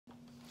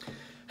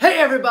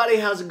everybody,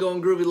 how's it going?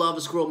 Groovy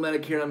Lava Squirrel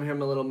Medic here. I'm here with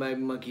my little mag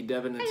monkey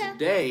Devin, and Hello.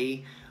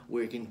 Today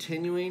we're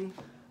continuing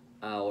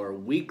our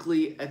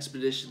weekly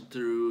expedition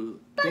through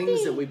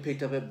things that we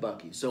picked up at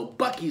Buc-ee's. So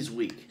Buc-ee's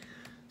week.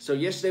 So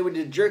yesterday we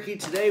did jerky.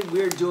 Today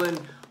we're doing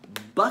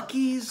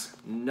Buc-ees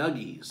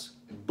Nug-ees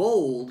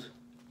Bold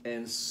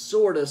and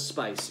sorta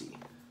spicy.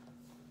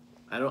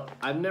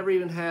 I've never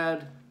even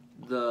had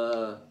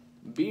the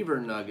beaver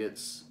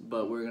nuggets,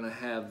 but we're gonna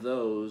have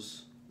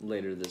those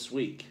later this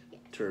week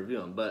to review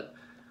them. But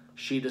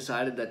she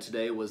decided that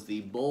today was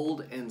the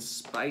bold and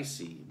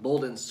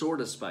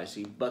sorta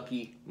spicy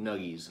Buc-ees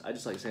Nug-ees. I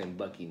just like saying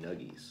Buc-ees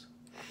Nug-ees.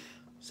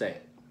 Say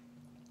it.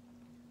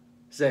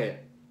 Say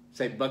it.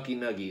 Say Buc-ees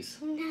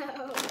Nug-ees.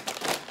 No.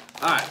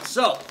 Alright,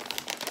 so.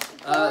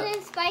 Bold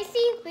and spicy?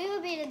 We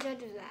will be the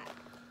judge of that.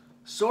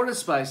 Sorta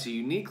spicy,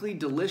 uniquely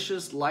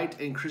delicious, light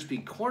and crispy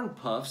corn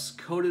puffs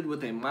coated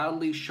with a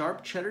mildly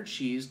sharp cheddar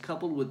cheese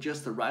coupled with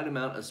just the right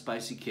amount of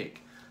spicy kick.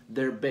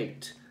 They're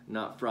baked,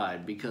 not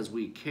fried, because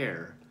we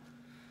care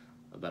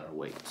about our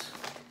weight.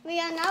 We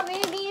are not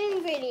reading the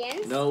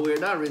ingredients. No, we're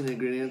not reading the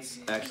ingredients.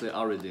 Actually,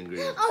 I'll read the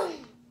ingredients. Oh!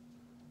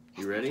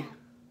 You ready?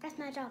 That's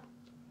my job.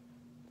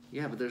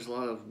 Yeah, but there's a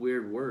lot of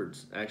weird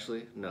words.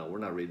 Actually, no, we're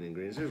not reading the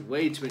ingredients. There's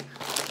way too many.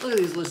 Look at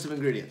these list of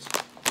ingredients.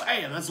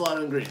 Bam, that's a lot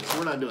of ingredients.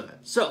 We're not doing that.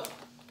 So,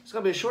 it's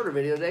going to be a shorter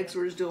video today because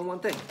we're just doing one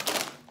thing.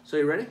 So,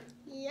 you ready?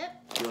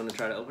 Yep. You want to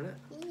try to open it?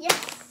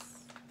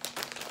 Yes.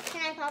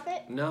 Can I pop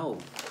it? No.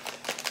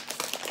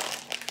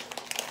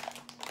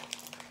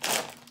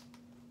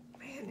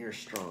 Man, you're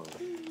strong.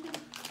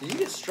 Did you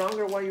get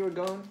stronger while you were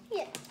gone?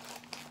 Yeah.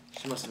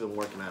 She must have been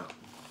working out.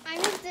 I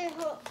need to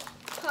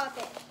pop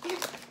it.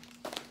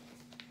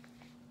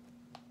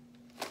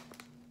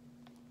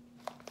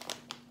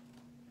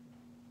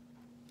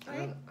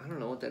 I don't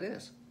know what that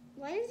is.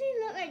 Why does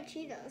it look like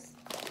Cheetos?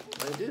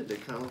 They do. They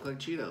kind of look like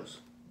Cheetos.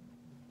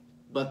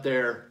 But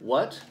they're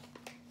what?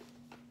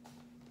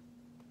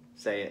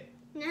 Say it.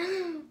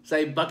 No.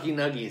 Say Buc-ees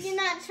Nug-ees. You're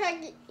not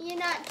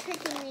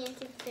tricking me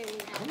into doing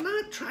that. I'm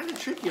not trying to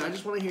trick you. I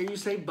just want to hear you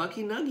say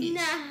Buc-ees Nug-ees.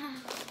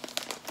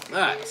 No.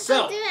 All right,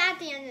 so. I'll do it at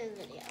the end of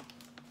the video.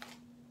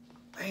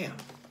 Bam.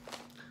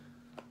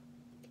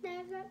 Can I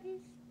have that,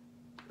 please?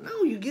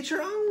 No, you get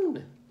your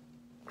own.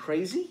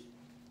 Crazy.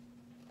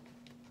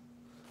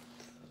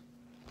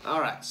 All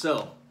right,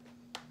 so.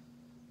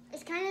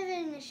 It's kind of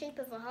in the shape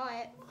of a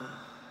heart.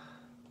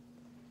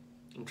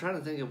 I'm trying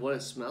to think of what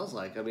it smells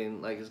like. I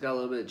mean, like it's got a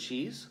little bit of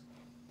cheese.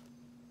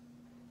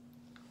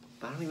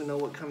 But I don't even know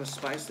what kind of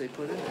spice they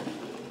put in it.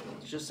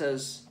 It just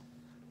says,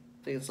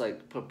 I think it's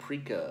like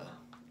paprika.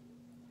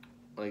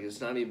 Like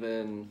it's not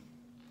even,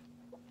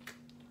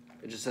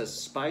 it just says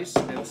spice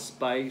and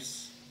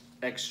spice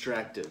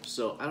extractive.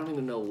 So I don't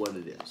even know what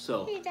it is.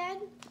 So. Hey, Dad.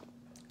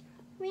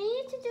 We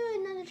need to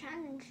do another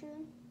challenge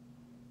soon.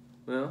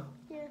 Well?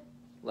 Yeah.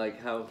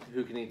 Like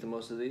who can eat the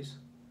most of these?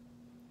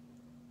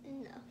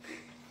 No.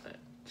 Right.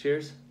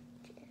 Cheers.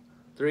 Cheers.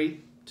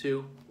 3,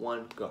 2,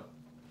 1, go.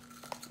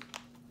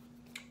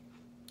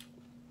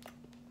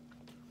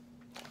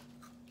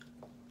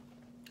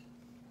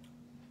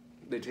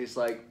 They taste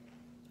like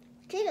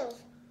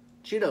Cheetos.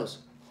 Cheetos,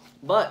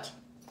 but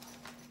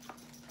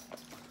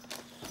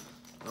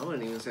I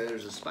wouldn't even say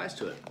there's a spice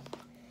to it.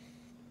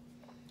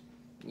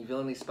 You feel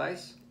any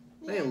spice?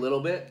 Maybe a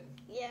little bit.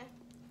 Yeah.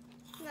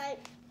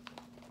 Like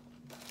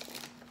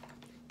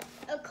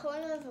a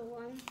quarter of a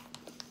one.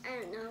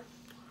 I don't know.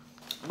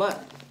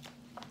 But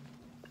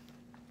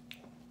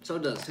so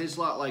it does. Tastes a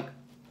lot like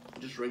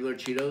just regular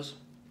Cheetos,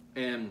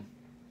 and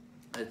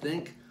I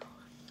think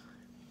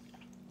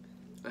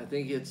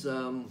it's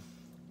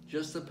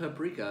just the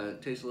paprika.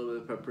 It tastes a little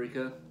bit of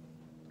paprika,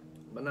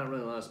 but not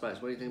really a lot of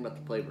spice. What do you think about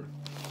the flavor?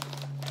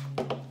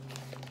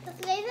 The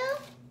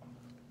flavor?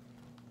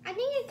 I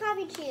think it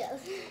copied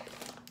Cheetos.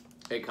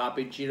 It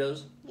copied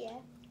Cheetos, Yeah.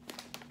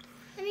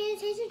 I mean, it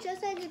tasted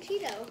just like a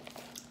Cheeto.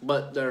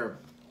 but they're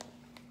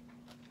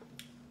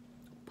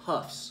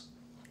puffs,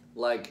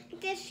 like.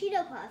 It's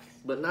Cheeto Puffs.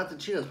 But not the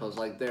Cheetos Puffs.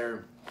 Like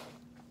they're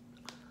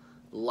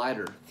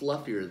lighter,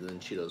 fluffier than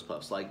Cheetos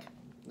Puffs. Like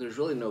there's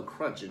really no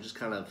crunch. It just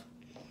kind of,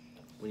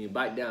 when you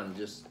bite down, it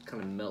just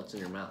kind of melts in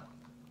your mouth.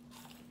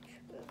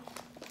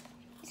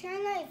 It's kind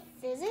of like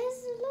fizzes a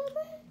little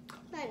bit.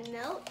 Like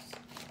melts.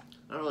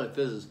 I don't know if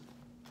fizzes.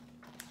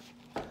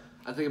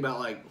 I think about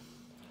like,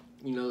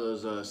 you know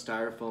those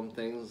styrofoam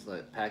things,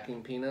 like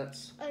packing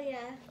peanuts? Oh, yeah.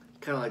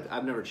 Kind of like,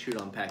 I've never chewed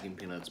on packing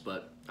peanuts,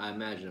 but I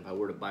imagine if I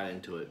were to bite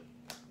into it,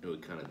 it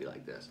would kind of be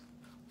like this.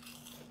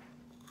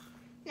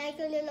 Like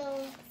a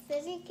little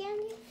fizzy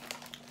candy?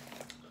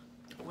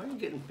 Why are you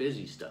getting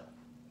fizzy stuff?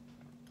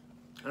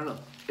 I don't know.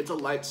 It's a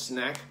light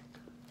snack.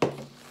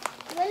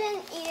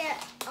 Wouldn't eat it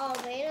all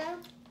later.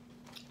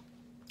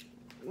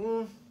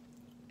 Mm.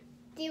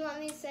 Do you want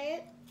me to say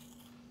it?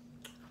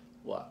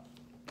 What?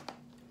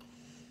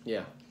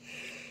 Yeah.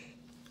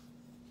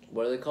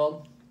 What are they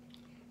called?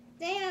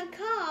 They are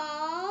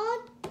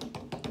called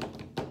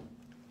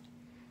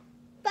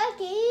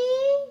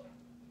Buc-ees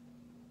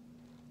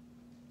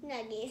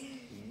Nug-ees.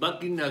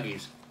 Buc-ees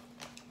Nug-ees.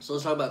 So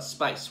let's talk about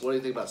spice. What do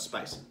you think about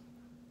spice?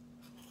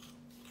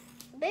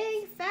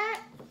 Big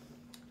fat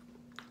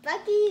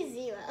Buc-ees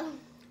Zero.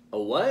 A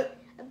what?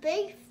 A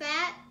big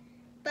fat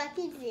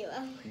Buc-ees Zero.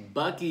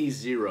 Buc-ees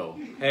Zero.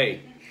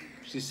 Hey,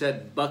 she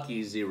said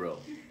Buc-ees Zero.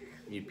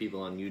 You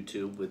people on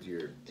YouTube with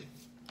your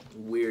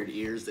weird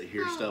ears that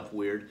hear stuff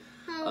weird.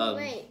 Oh,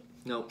 wait.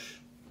 Nope.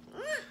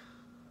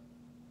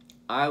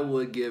 I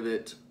would give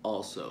it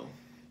also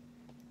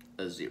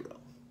a 0.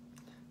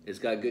 It's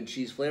got good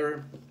cheese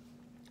flavor.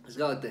 It's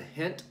got like the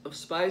hint of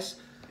spice,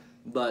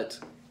 but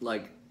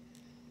like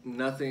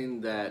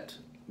nothing that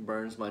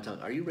burns my tongue.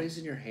 Are you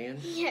raising your hand?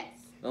 Yes.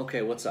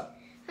 Okay, what's up?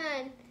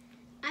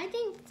 I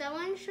think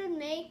someone should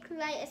make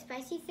like a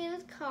spicy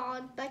food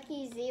called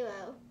Buc-ees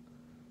Zero.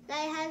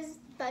 That has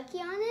Bucky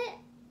on it,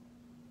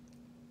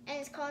 and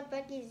it's called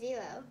Buc-ees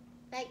Zero.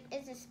 Like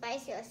it's a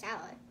spicy or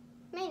sour,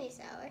 mainly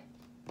sour.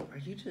 Are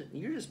you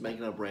you're just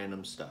making up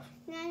random stuff?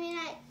 No, I mean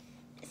like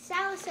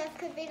sour stuff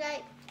could be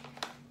like.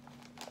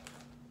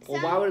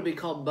 Well, why would it be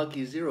called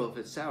Buc-ees Zero if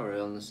it's sour?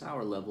 On the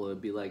sour level,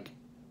 it'd be like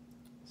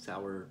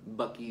sour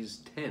Buc-ees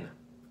 10.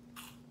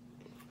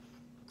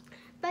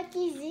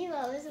 Buc-ees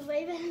Zero is a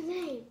way better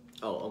name.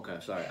 Oh, okay.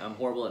 Sorry, I'm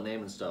horrible at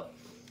naming stuff.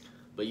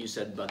 But you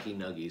said Buc-ees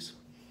Nug-ees.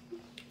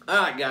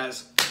 All right,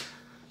 guys.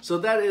 So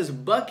that is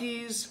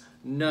Buc-ees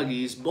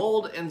Nug-ees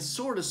Bold and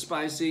sorta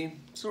spicy.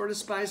 Sorta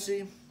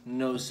spicy?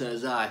 No,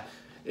 says I.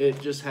 It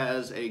just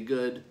has a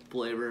good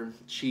flavor,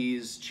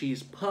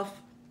 cheese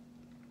puff,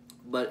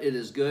 but it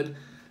is good.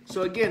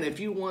 So again, if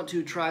you want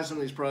to try some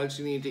of these products,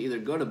 you need to either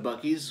go to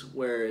Buc-ees,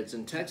 where it's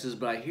in Texas,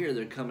 but I hear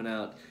they're coming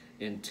out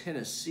in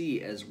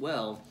Tennessee as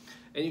well.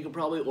 And you can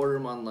probably order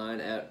them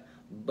online at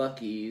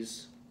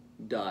buckees.com.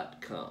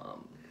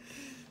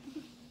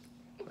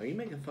 Are you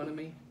making fun of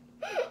me?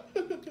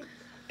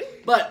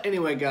 But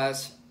anyway,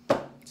 guys,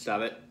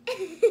 stop it.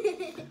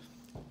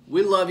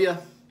 We love you.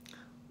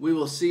 We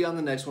will see you on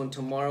the next one.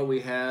 Tomorrow we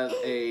have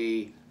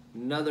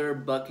another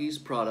Buc-ees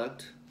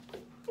product.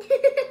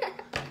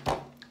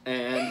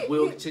 And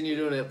we'll continue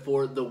doing it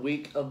for the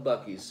week of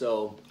Buc-ees.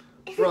 So,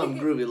 from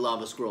Groovy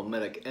Lava Squirrel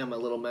Medic and my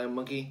little man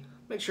monkey,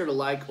 make sure to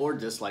like or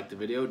dislike the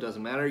video. It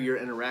doesn't matter. Your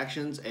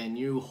interactions and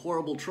you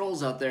horrible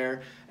trolls out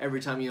there, every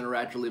time you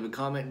interact or leave a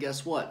comment,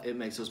 guess what? It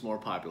makes us more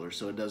popular,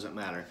 so it doesn't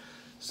matter.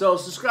 So,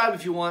 subscribe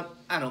if you want.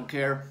 I don't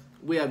care.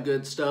 We have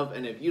good stuff,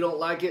 and if you don't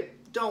like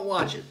it, don't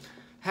watch it.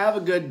 Have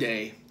a good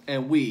day,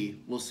 and we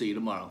will see you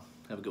tomorrow.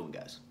 Have a good one,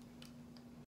 guys.